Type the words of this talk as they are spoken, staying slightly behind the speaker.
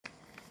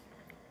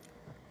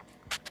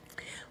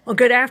Well,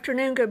 good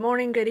afternoon, good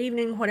morning, good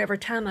evening, whatever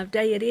time of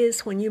day it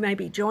is when you may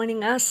be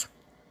joining us.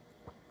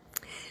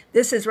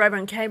 This is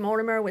Reverend Kay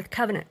Mortimer with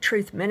Covenant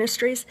Truth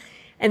Ministries,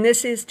 and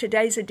this is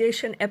today's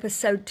edition,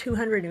 episode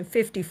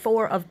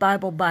 254 of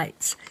Bible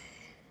Bites.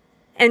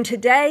 And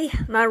today,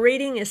 my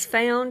reading is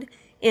found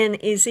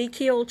in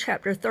Ezekiel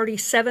chapter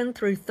 37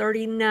 through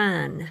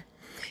 39.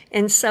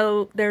 And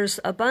so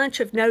there's a bunch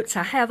of notes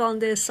I have on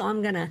this, so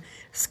I'm going to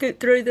scoot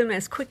through them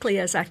as quickly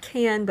as I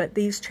can, but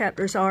these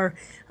chapters are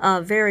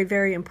very,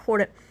 very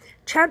important.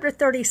 Chapter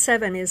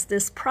 37 is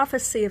this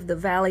prophecy of the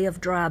Valley of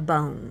Dry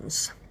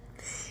Bones.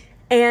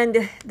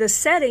 And the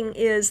setting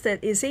is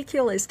that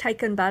Ezekiel is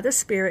taken by the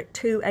Spirit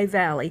to a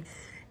valley,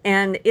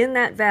 and in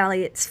that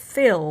valley it's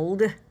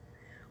filled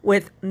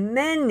with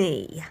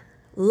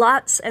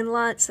lots and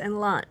lots and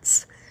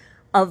lots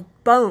of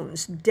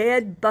bones,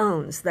 dead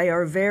bones. They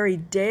are very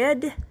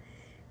dead,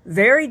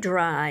 very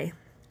dry,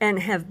 and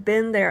have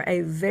been there a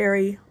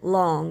very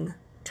long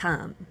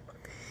time.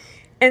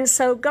 And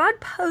so God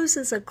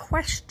poses a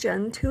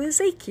question to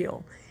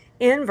Ezekiel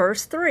in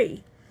verse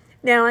 3.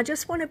 Now, I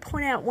just want to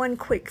point out one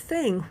quick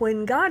thing.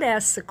 When God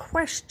asks a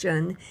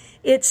question,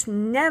 it's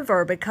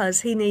never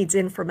because he needs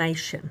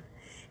information.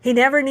 He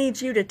never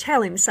needs you to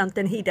tell him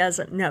something he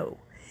doesn't know.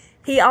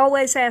 He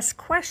always asks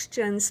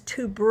questions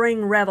to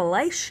bring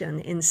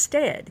revelation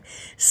instead.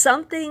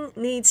 Something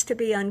needs to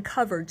be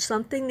uncovered.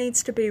 Something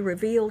needs to be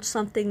revealed.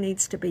 Something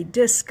needs to be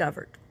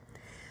discovered.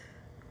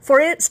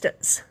 For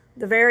instance,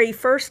 the very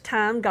first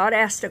time God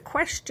asked a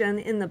question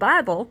in the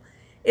Bible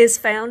is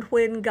found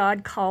when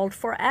God called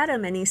for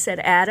Adam, and he said,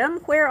 "Adam,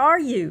 where are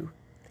you?"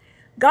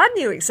 God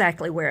knew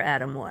exactly where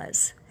Adam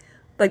was,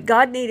 but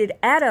God needed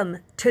Adam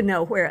to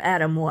know where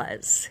Adam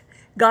was.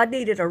 God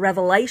needed a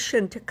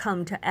revelation to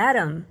come to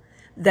Adam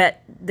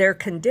that their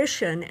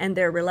condition and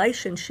their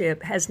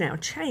relationship has now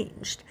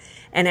changed.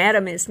 And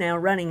Adam is now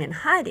running and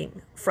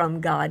hiding from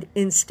God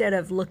instead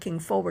of looking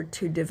forward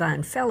to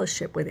divine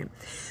fellowship with him.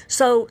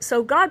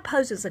 So God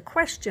poses a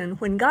question.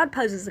 When God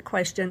poses a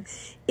question,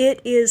 it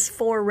is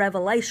for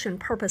revelation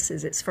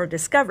purposes. It's for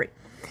discovery.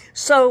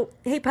 So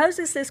he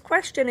poses this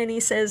question, and he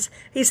says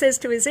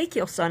to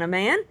Ezekiel, "Son of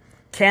man,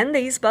 can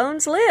these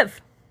bones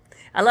live?"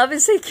 I love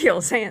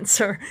Ezekiel's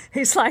answer.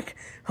 He's like,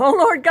 "Oh,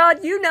 Lord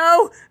God, you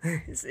know."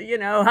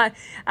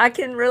 I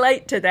can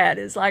relate to that.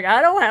 It's like, I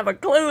don't have a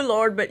clue,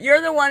 Lord, but you're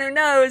the one who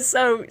knows,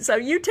 so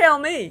you tell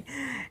me.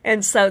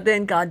 And so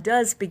then God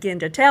does begin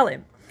to tell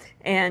him.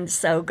 And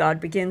so God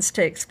begins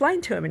to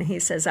explain to him, and he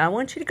says, "I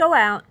want you to go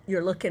out.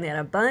 You're looking at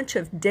a bunch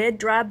of dead,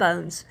 dry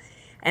bones,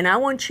 and I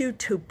want you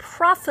to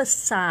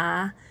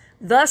prophesy,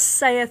 thus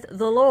saith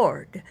the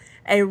Lord,"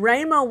 a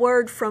rhema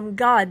word from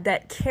God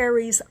that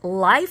carries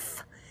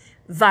life,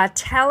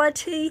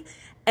 vitality,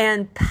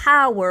 and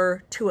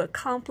power to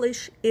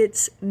accomplish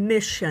its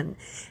mission.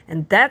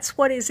 And that's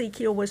what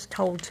Ezekiel was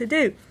told to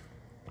do.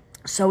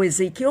 So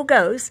Ezekiel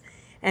goes,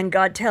 and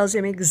God tells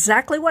him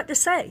exactly what to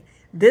say.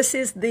 This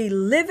is the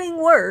living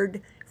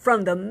word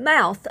from the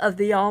mouth of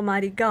the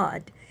Almighty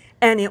God,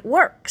 and it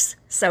works.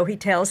 So he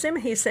tells him,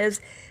 he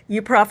says,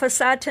 "You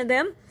prophesy to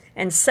them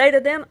and say to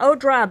them, O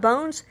dry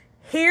bones,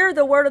 hear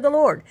the word of the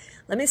Lord."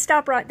 Let me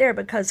stop right there,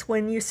 because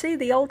when you see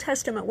the Old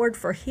Testament word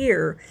for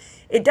hear,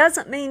 it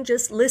doesn't mean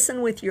just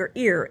listen with your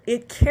ear.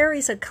 It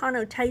carries a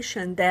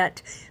connotation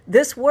that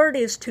this word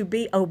is to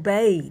be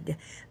obeyed.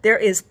 There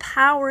is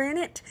power in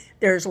it.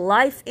 There's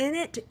life in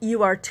it.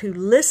 You are to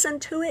listen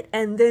to it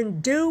and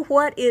then do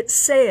what it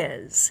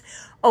says.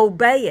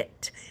 Obey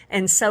it.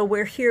 And so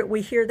we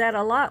hear that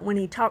a lot when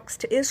he talks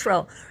to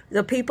Israel,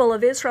 the people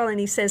of Israel, and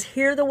he says,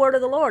 "Hear the word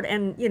of the Lord."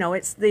 And,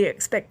 it's the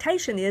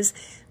expectation is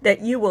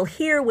that you will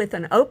hear with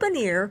an open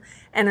ear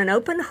and an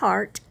open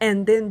heart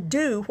and then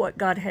do what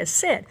God has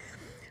said.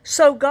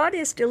 So God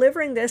is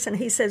delivering this, and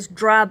he says,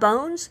 "Dry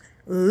bones,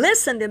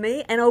 listen to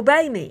me and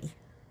obey me.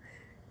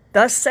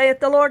 Thus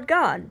saith the Lord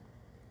God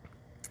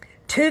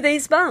to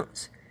these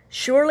bones,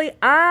 surely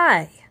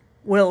I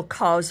will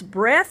cause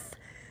breath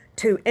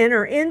to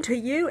enter into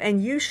you,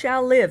 and you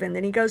shall live." And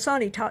then he goes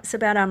on, he talks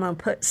about, "I'm going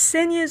to put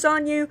sinews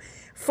on you,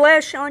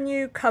 flesh on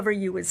you, cover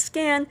you with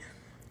skin,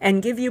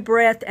 and give you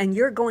breath, and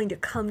you're going to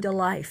come to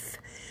life."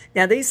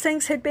 Now, these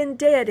things had been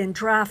dead and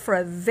dry for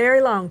a very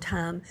long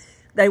time.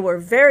 They were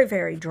very,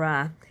 very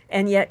dry.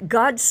 And yet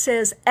God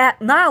says, at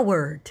my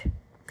word,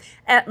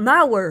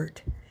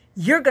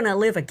 you're going to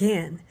live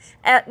again.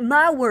 At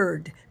my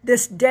word,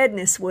 this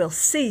deadness will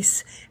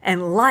cease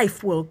and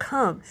life will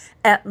come.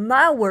 At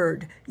my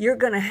word, you're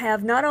going to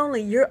have, not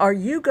only are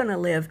you going to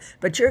live,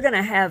 but you're going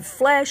to have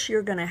flesh,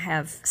 you're going to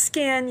have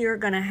skin, you're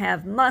going to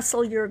have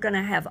muscle, you're going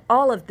to have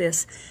all of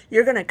this.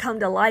 You're going to come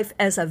to life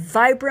as a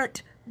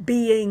vibrant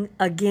being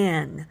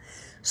again.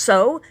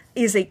 So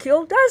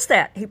Ezekiel does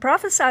that. He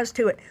prophesies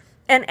to it.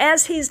 And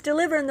as he's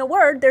delivering the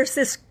word, there's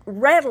this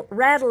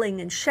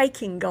rattling and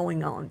shaking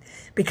going on,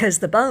 because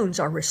the bones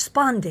are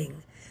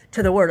responding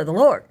to the word of the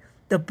Lord.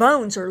 The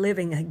bones are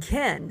living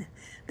again.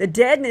 The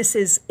deadness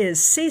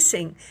is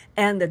ceasing,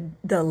 and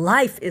the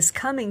life is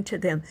coming to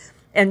them.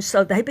 And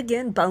so they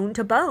begin, bone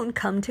to bone,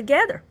 come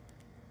together.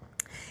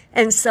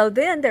 And so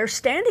then they're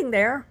standing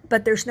there,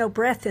 but there's no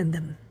breath in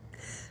them.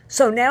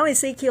 So now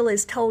Ezekiel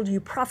is told, you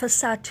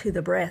prophesy to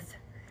the breath,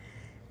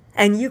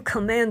 and you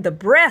command the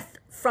breath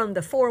from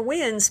the four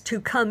winds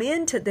to come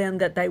into them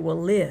that they will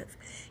live.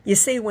 You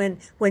see,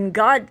 when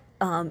God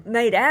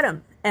made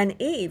Adam and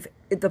Eve,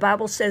 the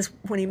Bible says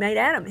when he made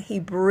Adam, he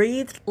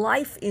breathed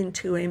life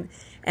into him,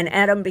 and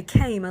Adam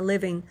became a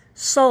living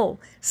soul.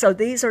 So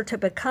these are to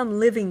become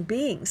living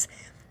beings.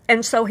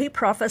 And so he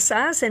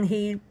prophesies, and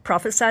he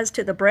prophesies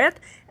to the breath,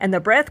 and the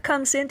breath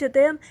comes into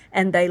them,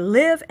 and they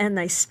live, and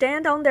they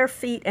stand on their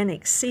feet, an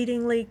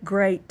exceedingly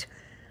great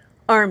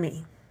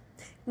army.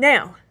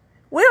 Now,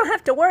 we don't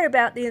have to worry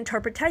about the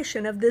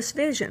interpretation of this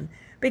vision,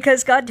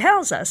 because God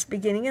tells us,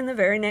 beginning in the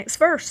very next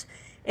verse,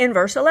 in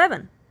verse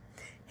 11,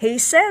 he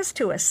says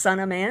to us, Son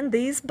of man,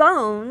 these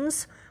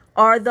bones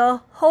are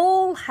the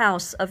whole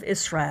house of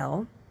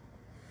Israel.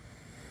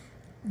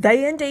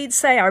 They indeed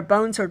say, our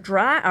bones are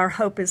dry, our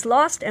hope is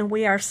lost, and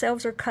we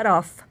ourselves are cut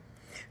off.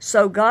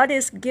 So God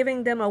is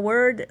giving them a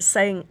word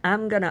saying,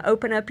 I'm going to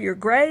open up your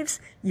graves,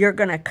 you're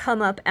going to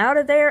come up out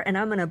of there, and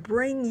I'm going to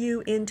bring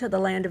you into the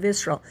land of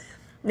Israel.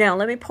 Now,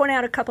 let me point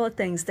out a couple of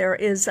things. There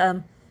is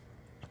an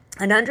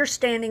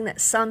understanding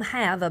that some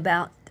have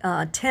about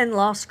 10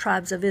 lost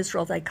tribes of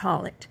Israel, they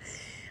call it.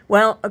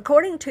 Well,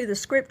 according to the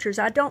scriptures,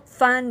 I don't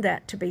find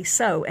that to be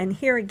so. And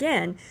here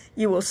again,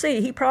 you will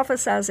see, he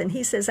prophesies and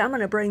he says, I'm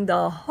going to bring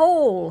the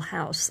whole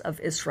house of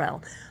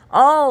Israel,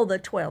 all the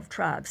 12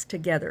 tribes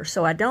together.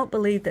 So I don't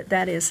believe that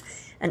that is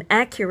an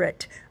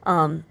accurate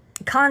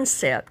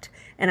concept.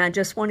 And I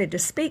just wanted to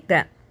speak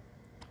that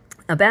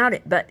about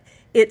it. But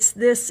it's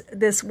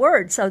this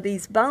word. So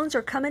these bones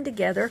are coming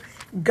together.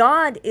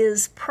 God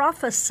is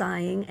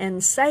prophesying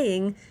and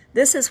saying,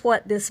 this is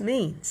what this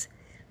means.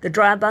 The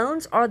dry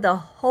bones are the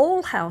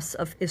whole house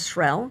of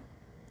Israel.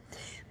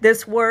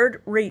 This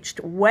word reached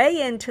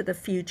way into the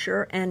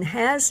future and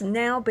has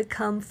now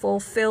become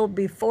fulfilled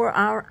before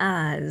our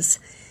eyes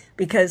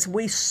because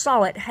we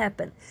saw it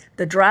happen.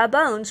 The dry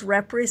bones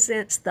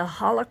represents the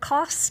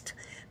Holocaust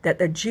that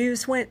the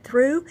Jews went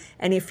through.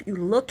 And if you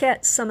look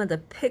at some of the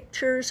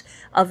pictures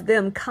of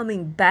them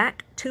coming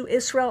back to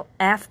Israel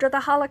after the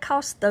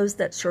Holocaust, those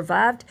that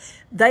survived,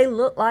 they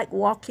look like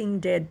walking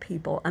dead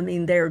people. I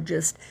mean, they're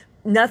just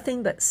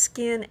nothing but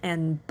skin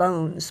and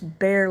bones,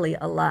 barely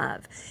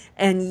alive.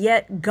 And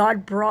yet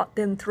God brought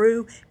them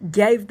through,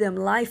 gave them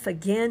life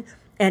again.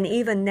 And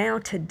even now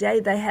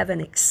today they have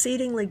an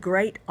exceedingly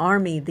great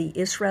army, the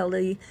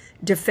Israeli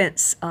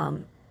Defense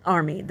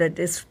Army,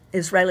 the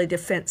Israeli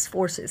Defense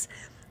Forces.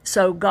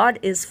 So God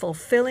is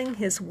fulfilling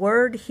his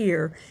word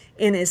here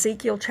in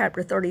Ezekiel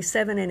chapter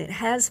 37, and it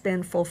has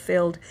been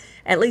fulfilled,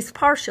 at least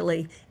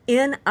partially,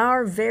 in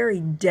our very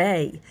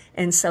day.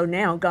 And so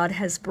now God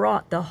has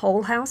brought the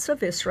whole house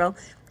of Israel,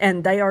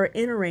 and they are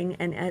entering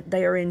and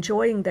they are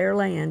enjoying their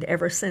land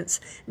ever since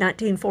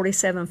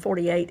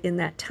 1947-48, in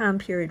that time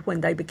period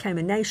when they became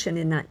a nation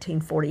in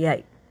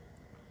 1948.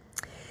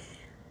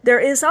 There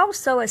is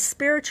also a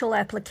spiritual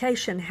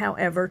application,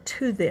 however,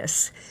 to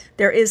this.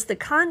 There is the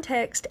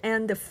context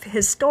and the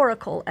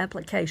historical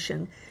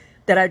application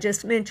that I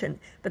just mentioned,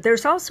 but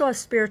there's also a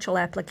spiritual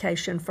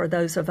application for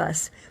those of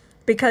us,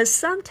 because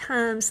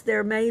sometimes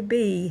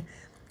we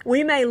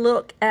may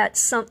look at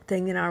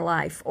something in our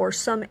life or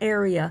some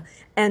area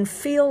and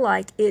feel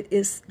like it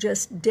is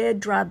just dead,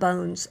 dry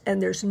bones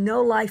and there's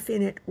no life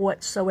in it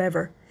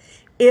whatsoever.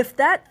 If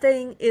that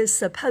thing is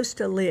supposed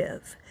to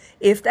live,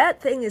 if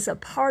that thing is a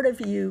part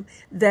of you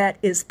that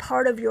is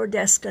part of your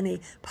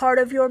destiny, part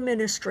of your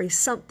ministry,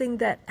 something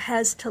that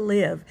has to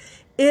live,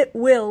 it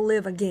will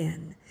live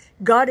again.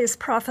 God is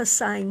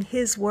prophesying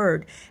his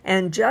word.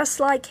 And just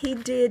like he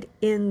did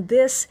in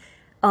this,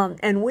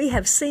 and we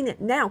have seen it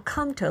now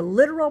come to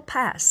literal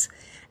pass,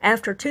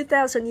 after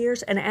 2,000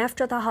 years and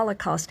after the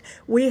Holocaust,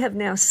 we have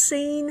now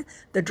seen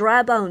the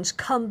dry bones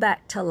come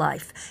back to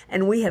life.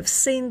 And we have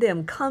seen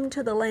them come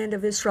to the land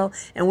of Israel.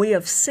 And we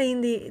have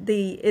seen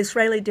the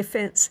Israeli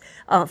Defense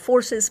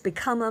Forces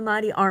become a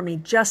mighty army,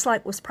 just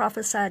like was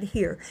prophesied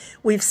here.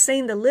 We've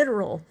seen the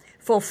literal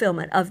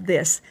fulfillment of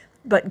this.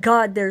 But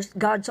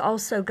God's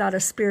also got a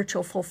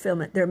spiritual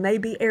fulfillment. There may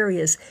be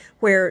areas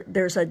where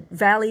there's a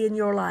valley in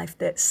your life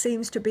that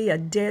seems to be a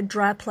dead,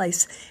 dry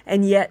place,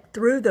 and yet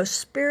through the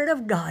Spirit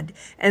of God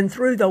and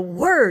through the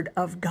Word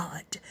of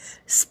God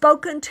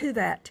spoken to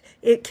that,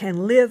 it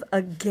can live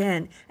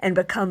again and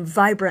become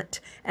vibrant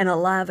and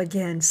alive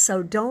again.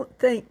 So don't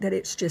think that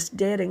it's just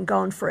dead and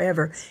gone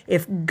forever.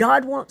 If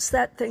God wants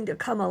that thing to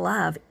come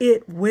alive,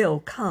 it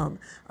will come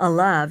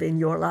alive in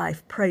your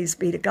life. Praise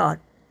be to God.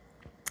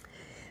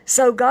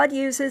 So God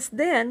uses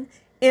then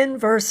in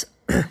verse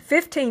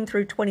 15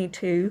 through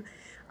 22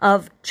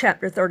 of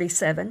chapter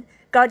 37,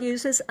 God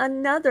uses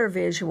another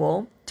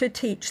visual to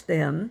teach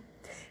them.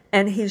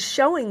 And he's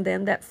showing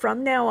them that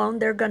from now on,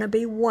 they're going to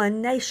be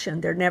one nation.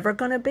 They're never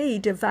going to be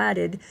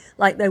divided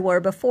like they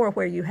were before,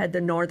 where you had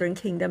the northern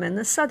kingdom and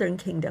the southern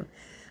kingdom.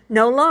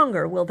 No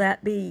longer will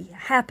that be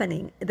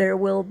happening. They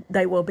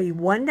will be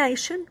one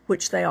nation,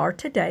 which they are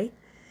today.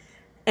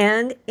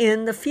 And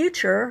in the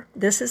future,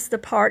 this is the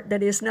part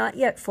that is not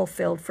yet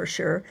fulfilled for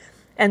sure,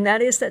 and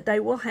that is that they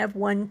will have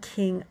one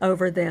king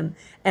over them,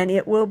 and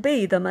it will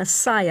be the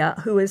Messiah,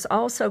 who is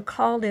also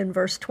called in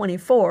verse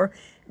 24,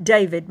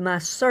 David, my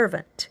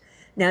servant.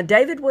 Now,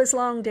 David was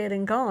long dead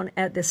and gone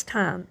at this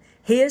time.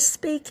 He is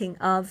speaking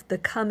of the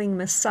coming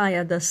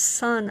Messiah, the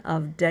son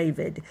of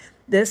David.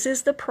 This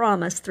is the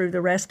promise through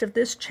the rest of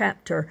this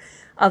chapter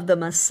of the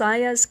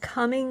Messiah's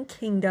coming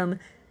kingdom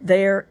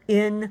there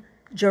in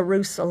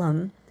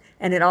Jerusalem.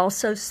 And it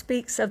also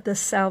speaks of the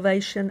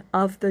salvation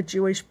of the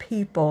Jewish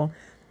people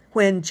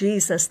when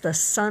Jesus, the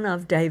son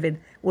of David,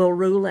 will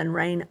rule and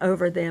reign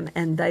over them,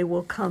 and they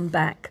will come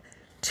back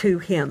to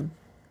him.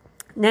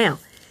 Now,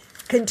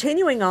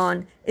 continuing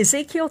on,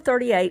 Ezekiel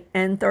 38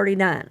 and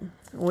 39.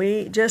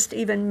 We just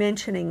even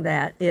mentioning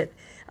that, it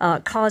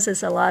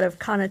causes a lot of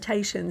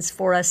connotations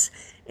for us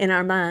in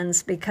our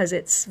minds because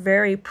it's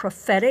very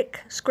prophetic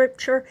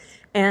scripture,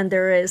 and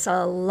there is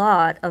a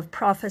lot of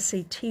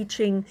prophecy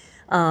teaching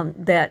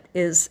that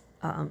is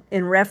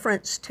in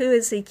reference to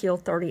Ezekiel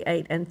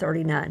 38 and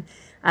 39.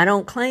 I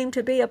don't claim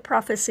to be a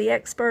prophecy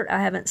expert.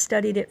 I haven't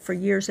studied it for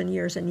years and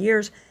years and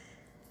years.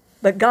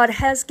 But God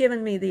has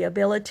given me the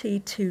ability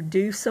to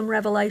do some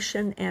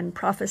revelation and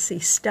prophecy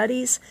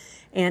studies,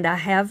 and I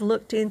have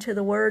looked into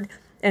the Word.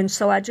 And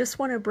so I just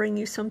want to bring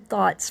you some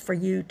thoughts for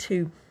you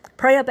to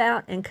pray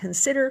about and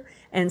consider.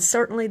 And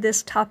certainly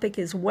this topic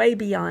is way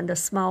beyond a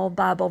small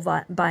Bible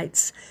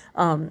Bites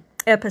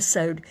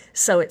episode.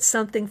 So it's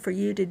something for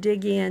you to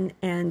dig in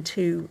and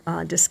to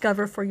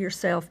discover for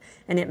yourself.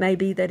 And it may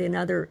be that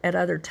at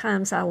other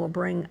times I will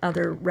bring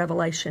other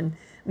revelation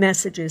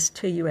messages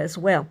to you as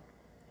well.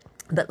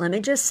 But let me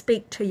just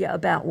speak to you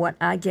about what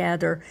I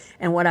gather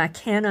and what I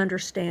can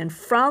understand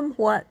from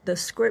what the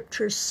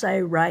scriptures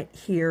say right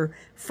here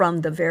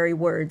from the very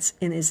words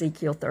in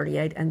Ezekiel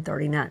 38 and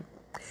 39.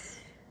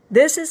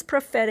 This is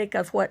prophetic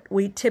of what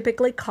we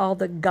typically call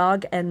the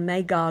Gog and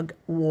Magog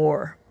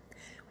war,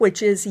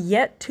 which is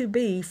yet to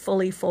be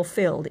fully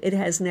fulfilled. It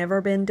has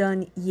never been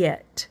done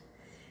yet.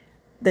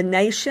 The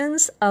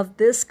nations of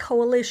this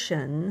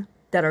coalition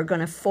that are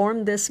going to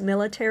form this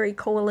military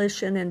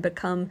coalition and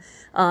become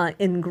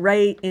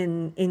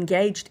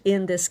engaged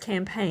in this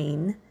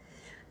campaign,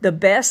 the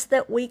best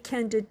that we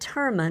can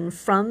determine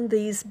from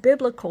these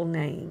biblical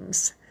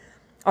names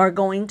are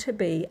going to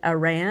be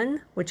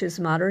Iran, which is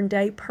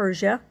modern-day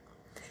Persia,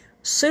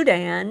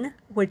 Sudan,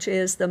 which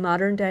is the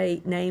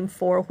modern-day name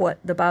for what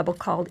the Bible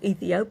called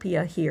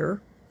Ethiopia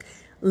here,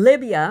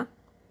 Libya,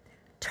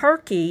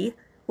 Turkey,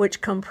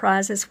 which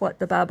comprises what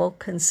the Bible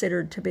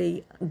considered to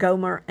be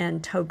Gomer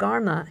and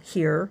Togarmah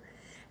here,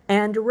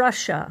 and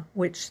Russia,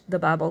 which the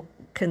Bible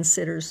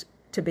considers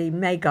to be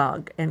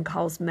Magog and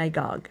calls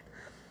Magog.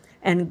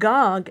 And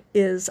Gog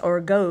is,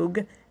 or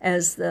Gog,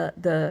 as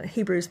the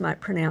Hebrews might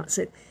pronounce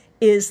it,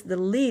 is the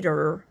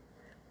leader,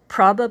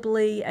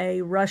 probably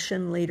a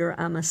Russian leader,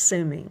 I'm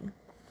assuming.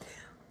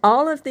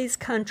 All of these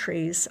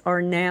countries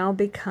are now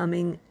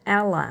becoming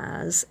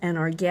allies and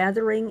are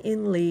gathering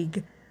in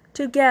league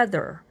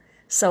together.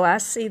 So I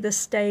see the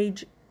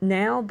stage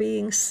now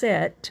being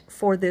set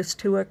for this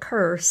to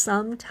occur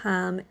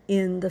sometime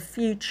in the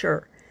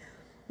future.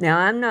 Now,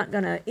 I'm not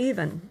going to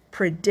even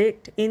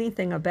predict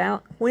anything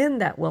about when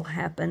that will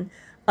happen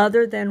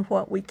other than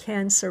what we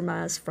can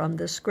surmise from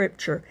the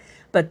scripture.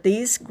 But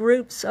these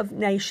groups of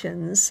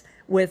nations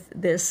with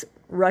this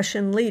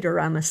Russian leader,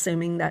 I'm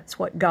assuming that's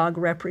what Gog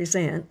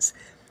represents,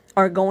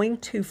 are going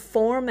to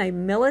form a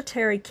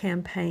military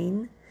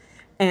campaign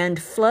and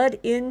flood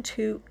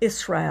into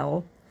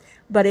Israel.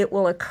 But it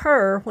will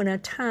occur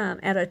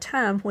at a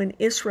time when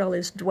Israel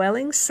is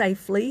dwelling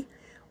safely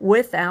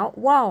without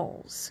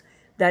walls.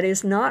 That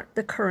is not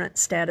the current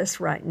status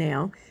right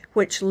now,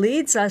 which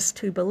leads us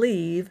to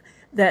believe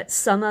that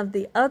some of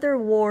the other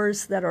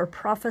wars that are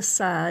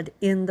prophesied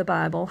in the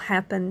Bible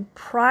happen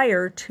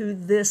prior to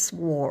this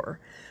war.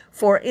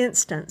 For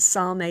instance,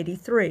 Psalm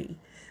 83,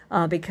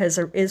 because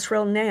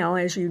Israel now,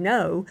 as you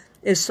know,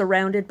 is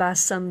surrounded by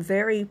some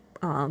very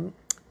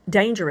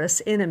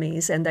dangerous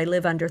enemies, and they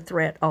live under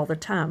threat all the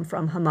time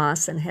from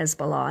Hamas and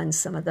Hezbollah and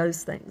some of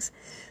those things.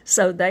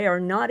 So they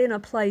are not in a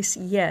place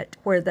yet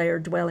where they are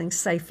dwelling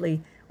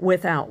safely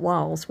without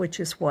walls, which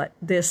is what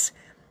this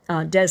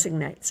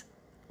designates.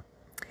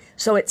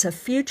 So it's a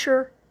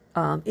future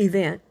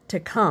event to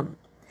come.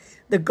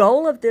 The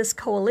goal of this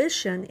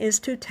coalition is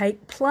to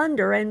take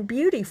plunder and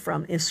beauty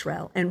from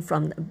Israel and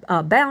from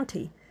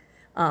bounty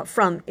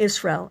from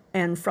Israel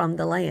and from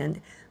the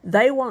land.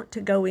 They want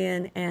to go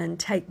in and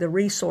take the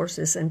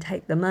resources and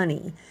take the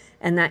money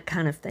and that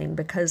kind of thing,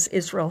 because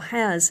Israel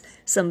has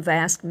some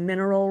vast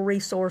mineral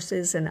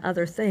resources and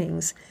other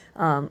things,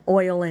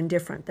 oil and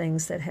different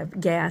things that have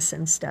gas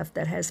and stuff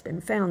that has been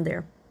found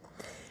there.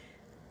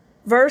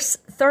 Verse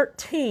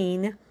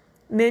 13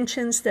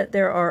 mentions that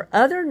there are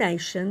other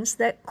nations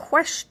that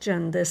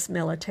question this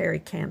military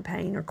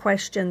campaign or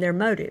question their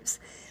motives.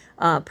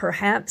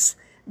 Perhaps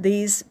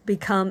these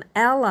become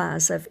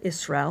allies of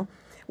Israel.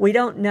 We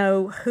don't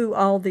know who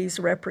all these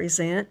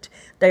represent.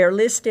 They are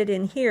listed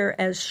in here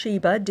as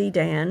Sheba,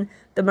 Dedan,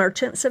 the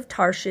merchants of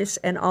Tarshish,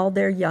 and all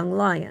their young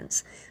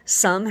lions.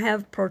 Some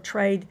have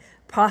portrayed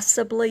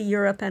possibly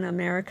Europe and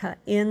America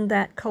in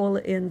that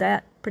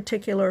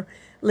particular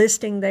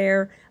listing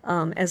there,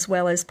 as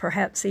well as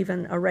perhaps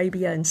even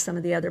Arabia and some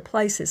of the other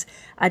places.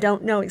 I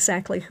don't know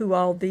exactly who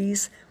all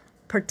these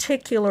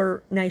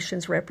particular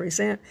nations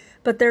represent,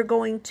 but they're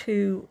going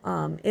to,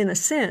 in a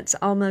sense,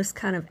 almost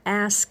kind of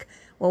ask,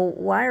 well,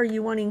 why are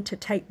you wanting to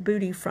take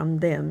booty from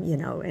them,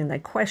 and they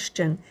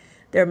question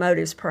their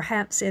motives,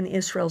 perhaps in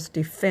Israel's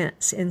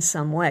defense in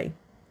some way,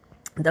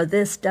 though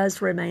this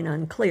does remain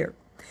unclear.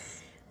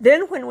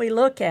 Then when we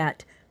look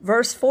at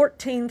verse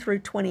 14 through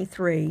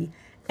 23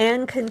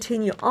 and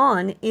continue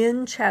on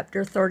in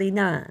chapter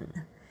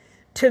 39,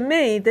 to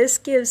me, this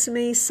gives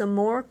me some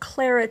more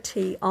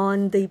clarity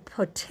on the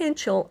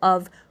potential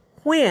of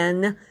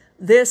when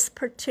this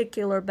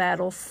particular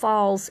battle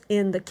falls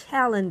in the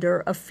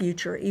calendar of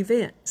future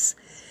events.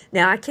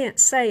 Now, I can't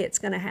say it's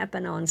going to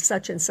happen on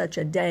such and such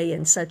a day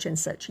and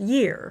such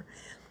year,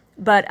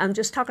 but I'm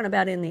just talking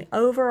about in the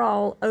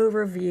overall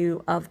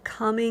overview of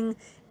coming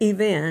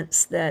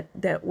events that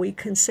we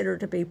consider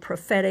to be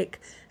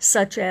prophetic,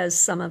 such as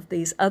some of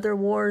these other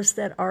wars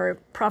that are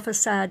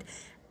prophesied,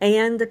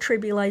 and the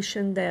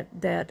tribulation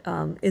that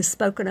is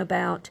spoken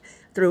about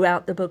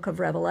throughout the book of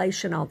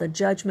Revelation, all the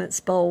judgments,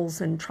 bowls,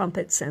 and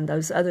trumpets, and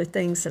those other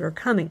things that are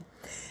coming.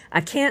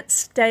 I can't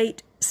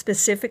state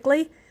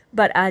specifically,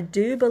 but I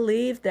do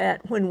believe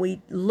that when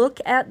we look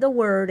at the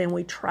Word and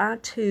we try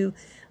to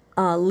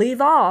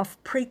leave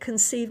off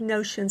preconceived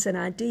notions and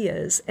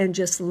ideas and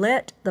just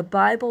let the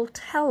Bible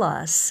tell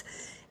us,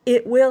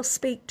 it will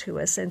speak to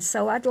us. And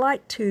so I'd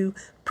like to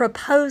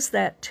propose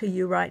that to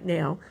you right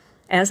now.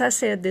 As I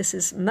said, this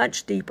is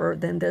much deeper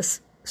than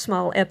this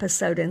small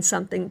episode and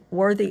something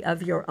worthy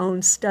of your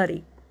own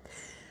study.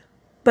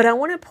 But I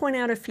want to point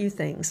out a few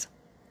things.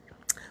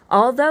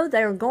 Although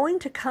they're going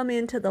to come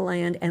into the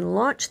land and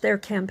launch their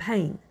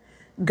campaign,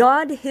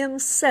 God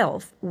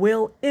Himself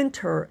will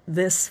enter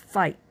this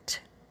fight.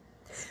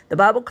 The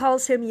Bible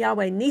calls Him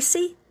Yahweh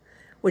Nisi,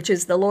 which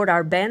is the Lord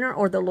our banner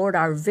or the Lord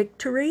our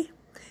victory.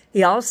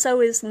 He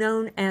also is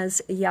known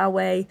as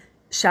Yahweh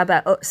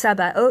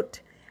Sabaoth,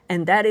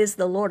 and that is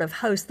the Lord of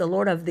hosts, the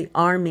Lord of the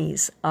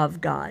armies of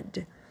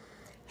God.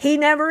 He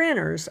never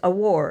enters a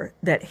war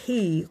that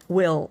He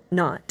will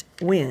not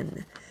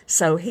win.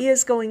 So He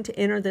is going to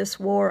enter this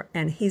war,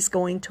 and He's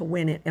going to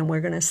win it, and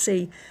we're going to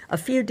see a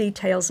few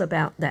details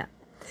about that.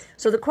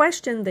 So the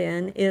question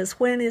then is,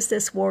 when is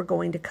this war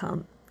going to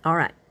come? All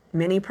right,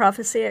 many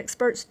prophecy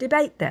experts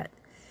debate that.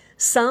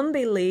 Some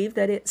believe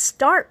that it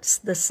starts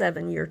the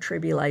 7-year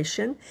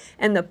tribulation,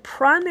 and the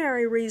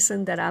primary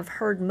reason that I've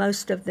heard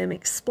most of them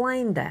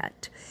explain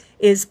that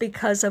is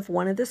because of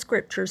one of the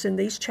scriptures in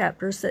these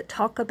chapters that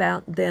talk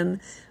about them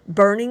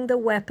burning the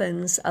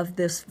weapons of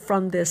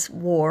from this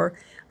war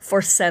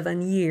for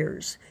 7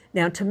 years.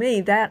 Now, to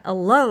me, that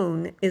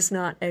alone is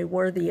not a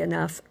worthy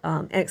enough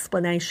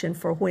explanation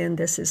for when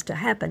this is to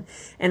happen.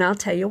 And I'll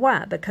tell you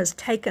why. Because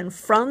taken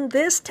from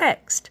this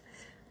text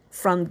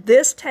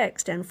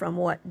and from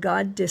what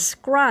God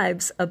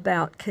describes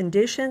about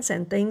conditions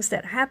and things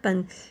that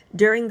happen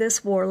during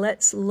this war,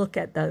 let's look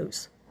at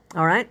those.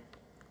 All right?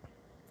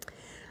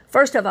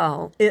 First of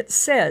all, it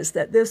says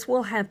that this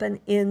will happen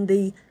in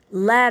the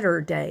latter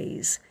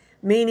days,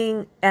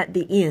 meaning at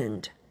the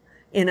end.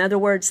 In other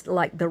words,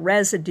 like the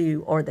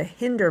residue or the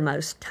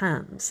hindermost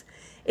times.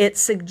 It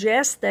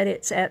suggests that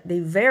it's at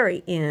the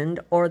very end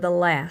or the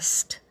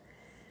last.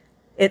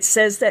 It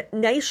says that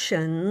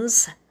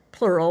nations,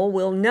 plural,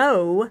 will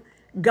know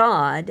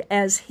God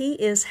as He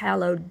is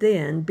hallowed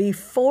then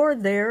before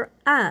their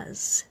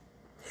eyes,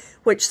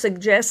 which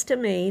suggests to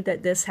me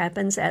that this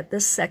happens at the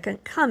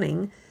second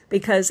coming,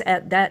 because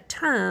at that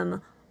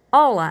time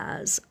all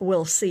eyes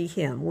will see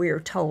Him, we are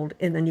told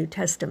in the New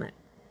Testament.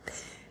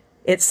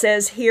 It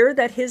says here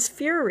that His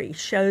fury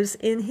shows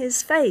in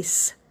His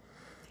face.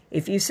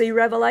 If you see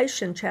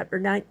Revelation chapter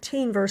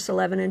 19, verse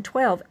 11 and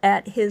 12,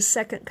 at His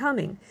second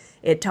coming,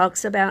 it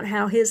talks about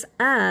how His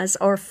eyes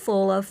are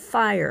full of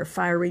fire,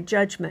 fiery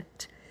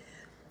judgment.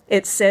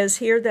 It says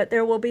here that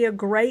there will be a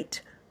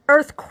great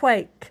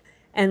earthquake,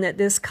 and that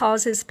this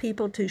causes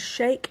people to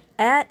shake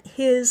at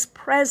His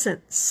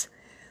presence.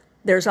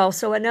 There's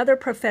also another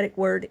prophetic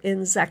word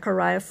in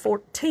Zechariah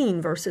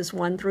 14, verses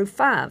 1 through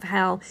 5,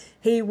 how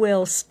He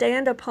will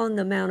stand upon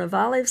the Mount of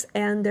Olives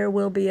and there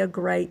will be a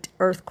great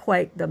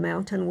earthquake. The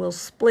mountain will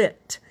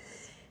split.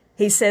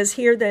 He says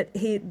here that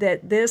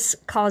this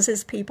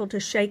causes people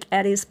to shake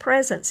at His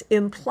presence,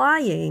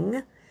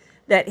 implying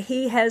that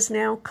He has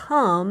now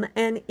come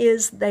and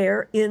is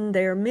there in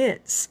their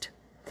midst.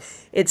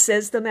 It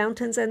says the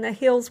mountains and the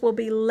hills will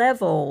be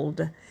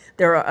leveled.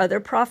 There are other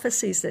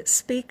prophecies that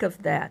speak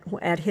of that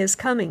at His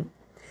coming.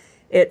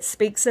 It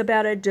speaks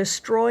about a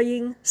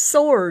destroying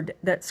sword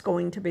that's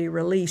going to be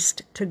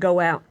released to go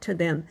out to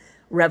them.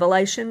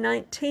 Revelation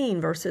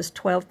 19, verses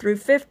 12 through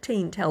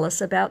 15 tell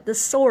us about the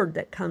sword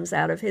that comes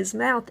out of His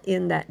mouth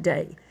in that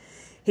day.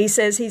 He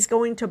says he's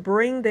going to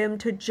bring them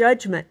to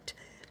judgment.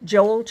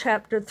 Joel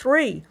chapter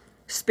 3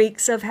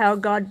 speaks of how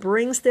God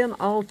brings them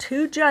all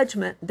to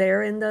judgment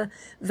there in the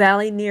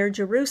valley near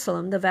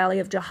Jerusalem, the valley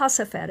of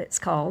Jehoshaphat it's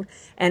called,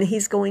 and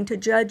he's going to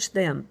judge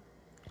them.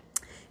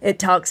 It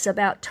talks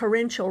about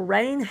torrential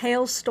rain,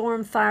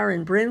 hailstorm, fire,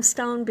 and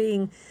brimstone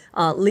being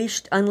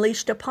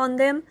unleashed upon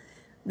them.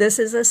 This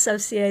is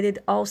associated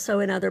also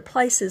in other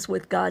places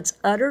with God's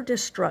utter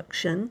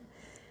destruction.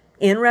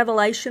 In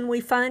Revelation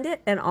we find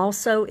it, and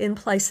also in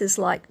places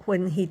like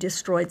when he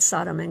destroyed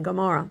Sodom and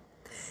Gomorrah.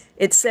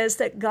 It says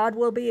that God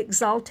will be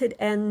exalted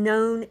and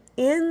known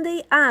in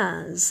the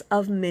eyes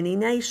of many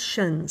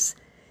nations.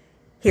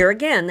 Here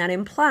again, that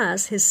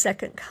implies his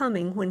second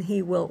coming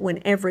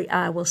when every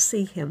eye will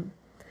see him.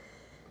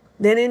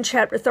 Then in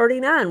chapter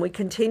 39, we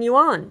continue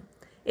on.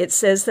 It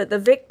says that the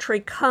victory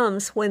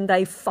comes when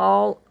they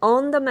fall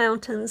on the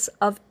mountains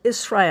of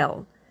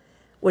Israel,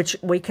 which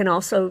we can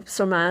also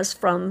surmise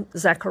from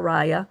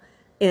Zechariah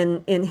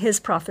in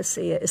his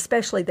prophecy,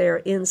 especially there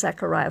in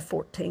Zechariah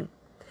 14.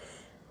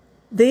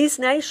 These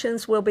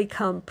nations will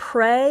become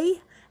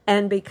prey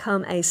and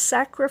become a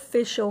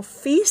sacrificial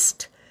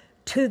feast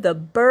to the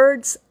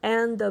birds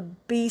and the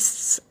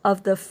beasts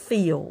of the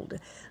field.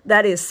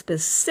 That is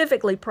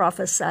specifically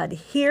prophesied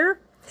here,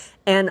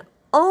 and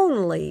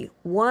only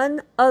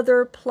one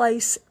other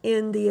place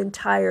in the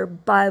entire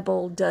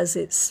Bible does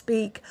it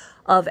speak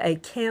of a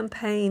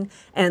campaign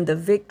and the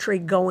victory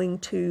going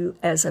to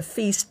as a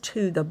feast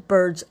to the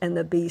birds and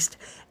the beast.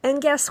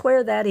 And guess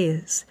where that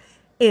is?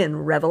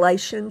 In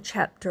Revelation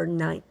chapter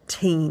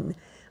 19,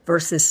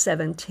 verses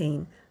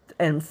 17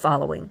 and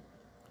following.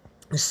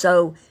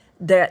 So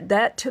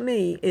that to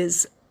me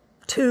is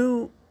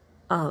too,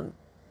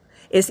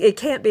 it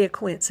can't be a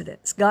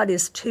coincidence. God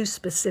is too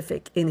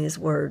specific in his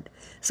word.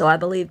 So I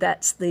believe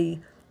that's the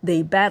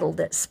battle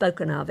that's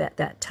spoken of at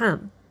that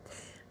time.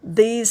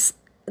 These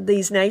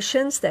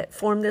nations that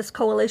form this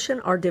coalition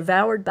are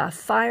devoured by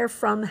fire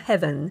from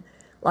heaven,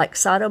 like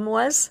Sodom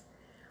was.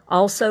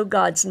 Also,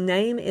 God's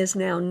name is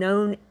now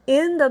known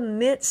in the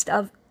midst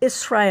of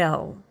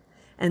Israel,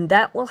 and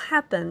that will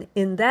happen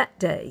in that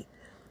day.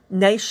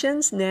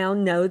 Nations now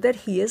know that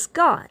he is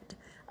God,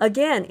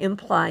 again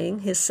implying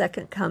his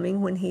second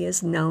coming when he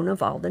is known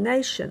of all the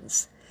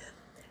nations.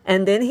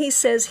 And then he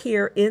says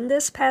here in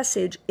this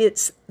passage,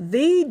 it's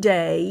the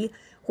day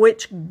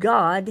which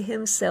God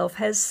himself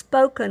has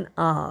spoken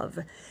of.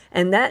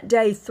 And that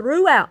day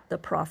throughout the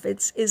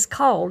prophets is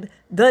called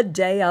the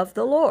day of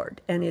the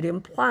Lord. And it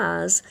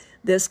implies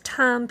this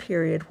time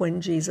period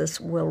when Jesus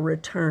will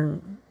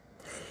return.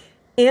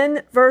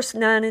 In verse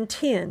 9 and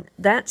 10,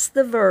 that's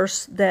the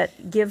verse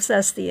that gives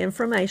us the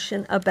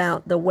information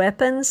about the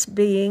weapons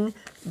being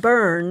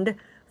burned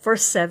for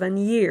 7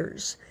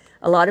 years.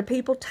 A lot of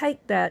people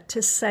take that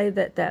to say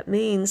that that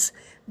means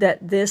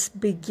that this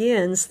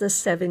begins the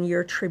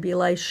 7-year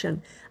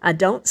tribulation. I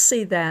don't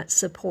see that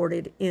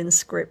supported in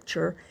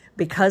Scripture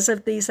because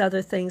of these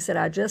other things that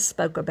I just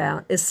spoke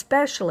about,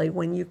 especially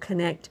when you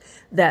connect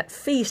that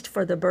feast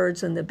for the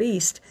birds and the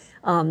beast,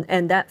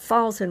 and that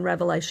falls in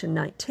Revelation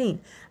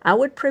 19. I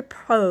would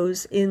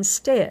propose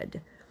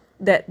instead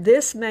that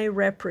this may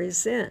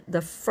represent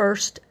the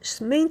first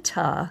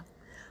Shemitah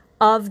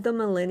of the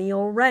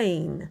millennial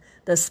reign.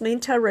 The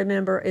Shemitah,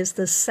 remember, is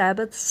the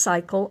Sabbath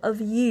cycle of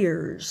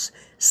years,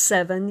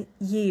 7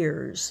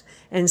 years.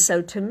 And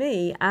so to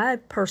me, I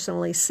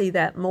personally see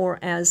that more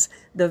as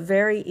the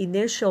very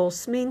initial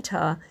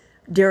Shemitah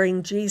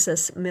during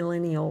Jesus'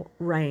 millennial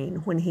reign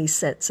when he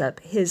sets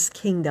up his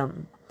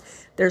kingdom.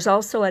 There's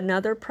also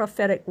another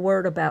prophetic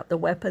word about the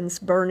weapons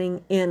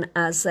burning in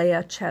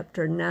Isaiah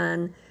chapter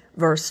 9,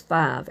 verse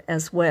 5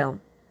 as well.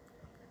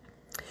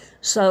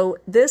 So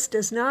this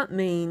does not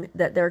mean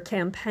that their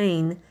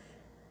campaign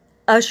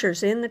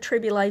ushers in the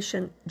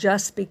tribulation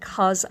just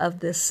because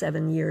of this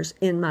 7 years,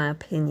 in my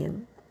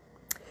opinion.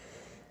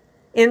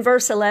 In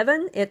verse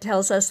 11, it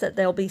tells us that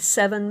there'll be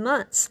 7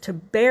 months to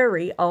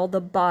bury all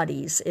the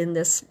bodies in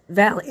this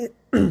valley,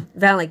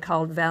 valley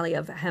called Valley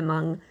of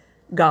Hamon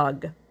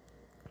Gog,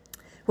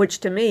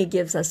 which to me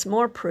gives us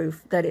more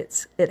proof that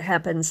it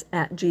happens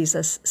at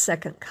Jesus'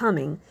 second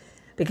coming,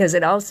 because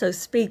it also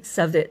speaks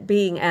of it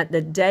being at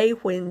the day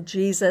when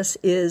Jesus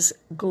is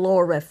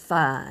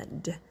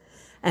glorified,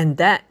 and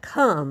that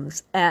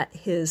comes at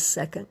his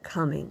second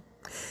coming.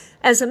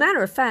 As a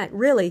matter of fact,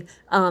 really,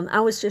 I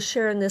was just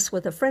sharing this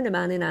with a friend of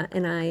mine,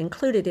 and I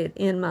included it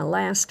in my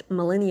last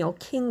Millennial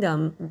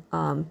Kingdom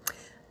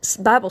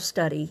Bible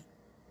study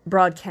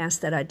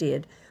broadcast that I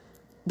did.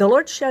 The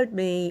Lord showed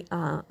me,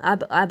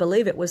 I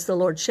believe it was the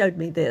Lord showed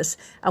me this.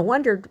 I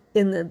wondered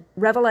in the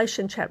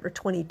Revelation chapter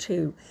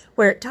 22,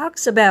 where it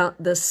talks about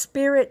the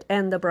Spirit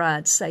and the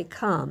bride say,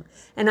 come.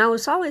 And I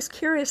was always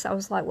curious. I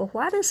was like, well,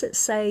 why does it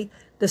say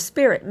the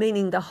Spirit,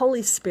 meaning the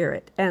Holy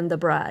Spirit, and the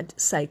bride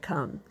say,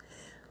 come?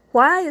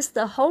 Why is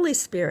the Holy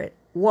Spirit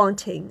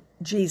wanting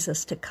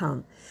Jesus to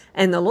come?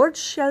 And the Lord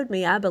showed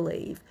me, I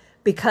believe,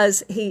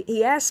 because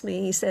he asked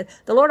me, he said,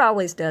 the Lord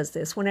always does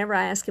this. Whenever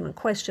I ask him a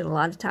question, a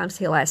lot of times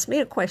he'll ask me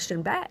a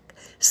question back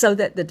so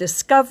that the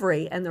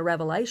discovery and the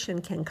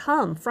revelation can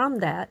come from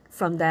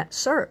that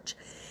search.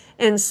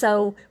 And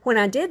so when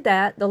I did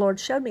that, the Lord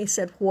showed me, he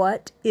said,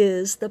 what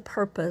is the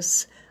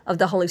purpose of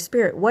the Holy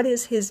Spirit? What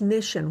is his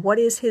mission? What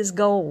is his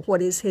goal?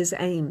 What is his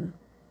aim?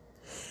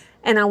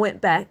 And I went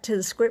back to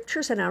the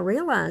scriptures and I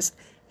realized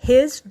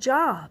his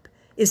job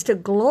is to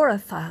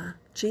glorify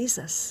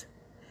Jesus.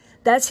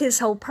 That's his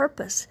whole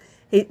purpose.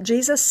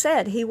 Jesus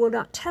said he will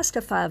not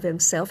testify of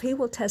himself, he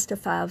will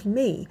testify of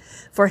me,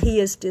 for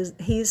he's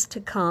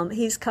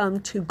come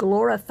to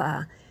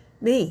glorify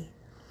me.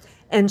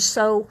 And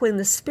so when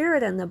the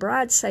Spirit and the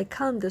bride say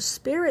come, the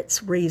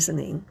Spirit's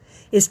reasoning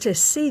is to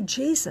see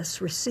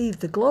Jesus receive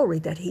the glory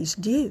that he's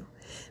due.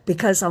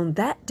 Because on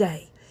that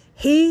day,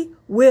 he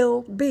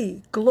will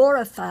be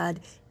glorified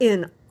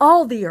in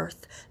all the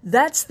earth.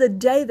 That's the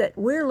day that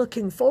we're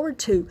looking forward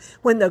to,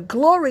 when the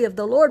glory of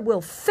the Lord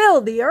will fill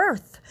the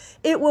earth.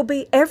 It will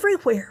be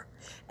everywhere.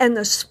 And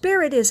the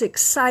Spirit is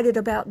excited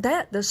about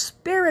that. The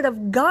Spirit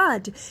of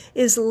God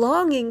is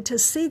longing to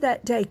see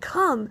that day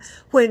come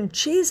when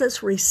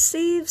Jesus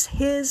receives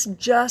his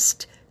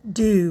just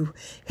due,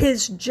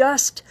 his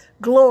just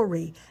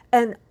glory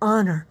and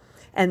honor.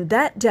 And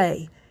that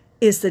day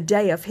is the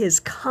day of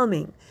his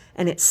coming.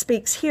 And it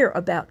speaks here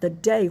about the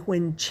day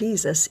when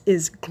Jesus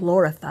is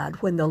glorified,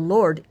 when the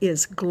Lord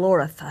is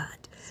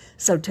glorified.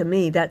 So to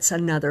me, that's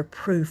another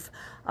proof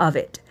of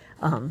it.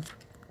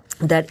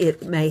 That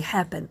it may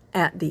happen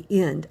at the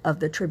end of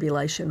the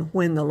tribulation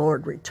when the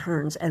Lord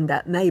returns, and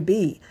that may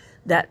be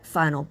that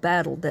final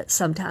battle that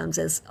sometimes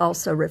is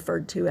also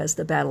referred to as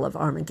the Battle of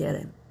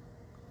Armageddon.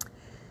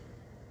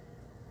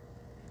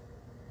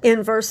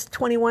 In verse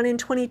 21 and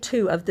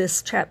 22 of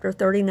this chapter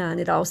 39,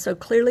 it also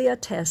clearly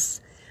attests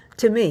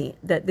to me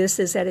that this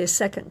is at his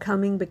second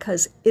coming,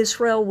 because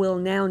Israel will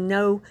now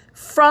know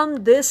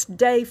from this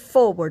day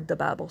forward, the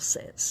Bible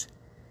says,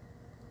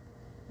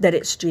 that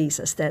it's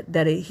Jesus,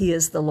 that he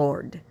is the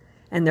Lord,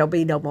 and there'll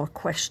be no more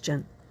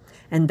question.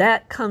 And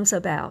that comes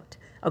about,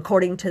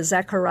 according to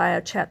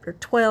Zechariah chapter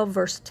 12,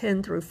 verse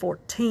 10 through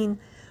 14,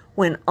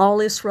 when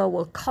all Israel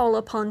will call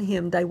upon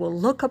him, they will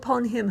look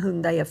upon him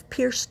whom they have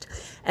pierced,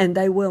 and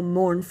they will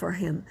mourn for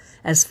him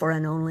as for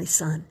an only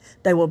son.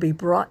 They will be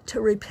brought to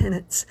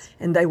repentance,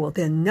 and they will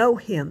then know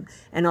him,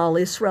 and all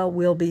Israel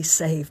will be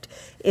saved.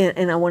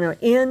 And I want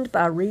to end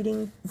by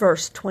reading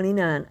verse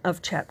 29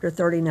 of chapter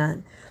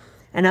 39.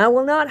 And I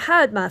will not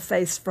hide my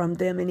face from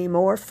them any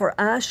more, for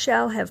I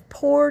shall have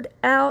poured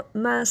out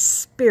my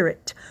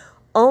Spirit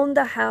on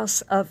the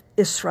house of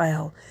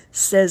Israel,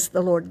 says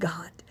the Lord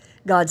God.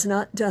 God's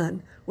not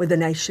done with the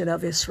nation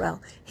of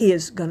Israel. He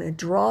is going to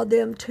draw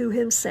them to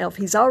himself.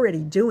 He's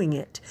already doing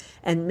it.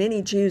 And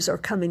many Jews are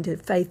coming to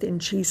faith in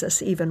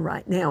Jesus even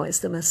right now as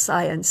the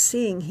Messiah and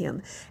seeing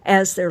him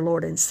as their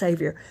Lord and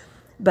Savior.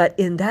 But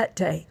in that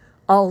day,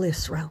 all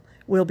Israel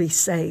will be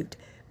saved.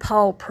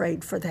 Paul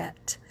prayed for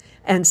that.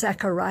 And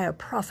Zechariah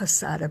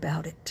prophesied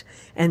about it.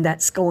 And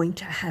that's going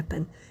to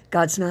happen.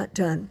 God's not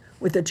done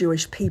with the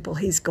Jewish people.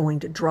 He's going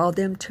to draw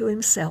them to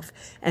himself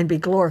and be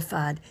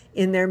glorified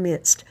in their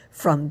midst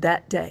from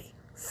that day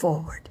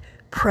forward.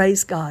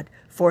 Praise God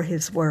for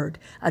his word.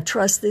 I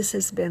trust this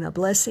has been a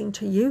blessing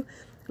to you.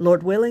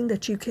 Lord willing,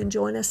 that you can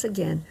join us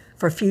again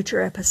for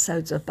future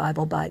episodes of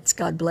Bible Bites.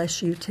 God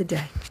bless you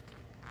today.